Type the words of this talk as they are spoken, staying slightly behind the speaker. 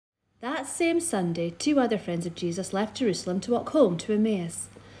That same Sunday, 2 other friends of Jesus left Jerusalem to walk home to Emmaus.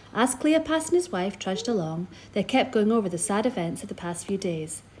 As Cleopas and his wife trudged along, they kept going over the sad events of the past few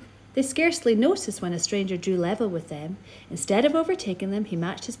days. They scarcely noticed when a stranger drew level with them. Instead of overtaking them, he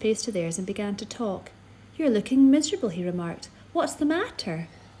matched his pace to theirs and began to talk. "You're looking miserable," he remarked. "What's the matter?"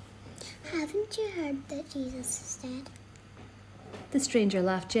 "Haven't you heard that Jesus is dead?" The stranger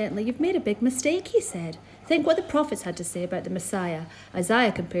laughed gently. "You've made a big mistake," he said. "Think what the prophets had to say about the Messiah.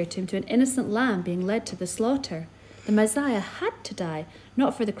 Isaiah compared him to an innocent lamb being led to the slaughter. The Messiah had to die,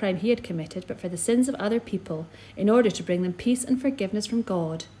 not for the crime he had committed, but for the sins of other people, in order to bring them peace and forgiveness from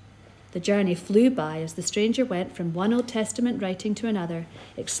God." The journey flew by as the stranger went from one Old Testament writing to another,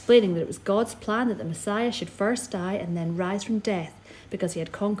 explaining that it was God's plan that the Messiah should first die and then rise from death because he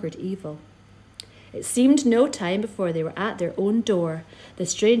had conquered evil. It seemed no time before they were at their own door. The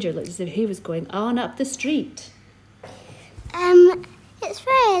stranger looked as if he was going on up the street. It's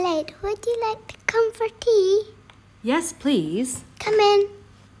very late. Would you like to come for tea?" "Yes, please." "Come in."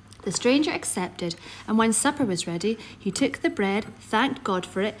 The stranger accepted, and when supper was ready, he took the bread, thanked God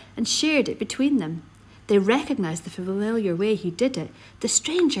for it, and shared it between them. They recognized the familiar way he did it. The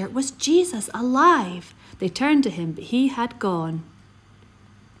stranger was Jesus alive. They turned to him, but he had gone.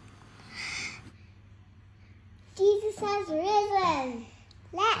 "Jesus has risen.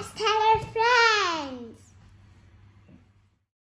 Let's tell our friends."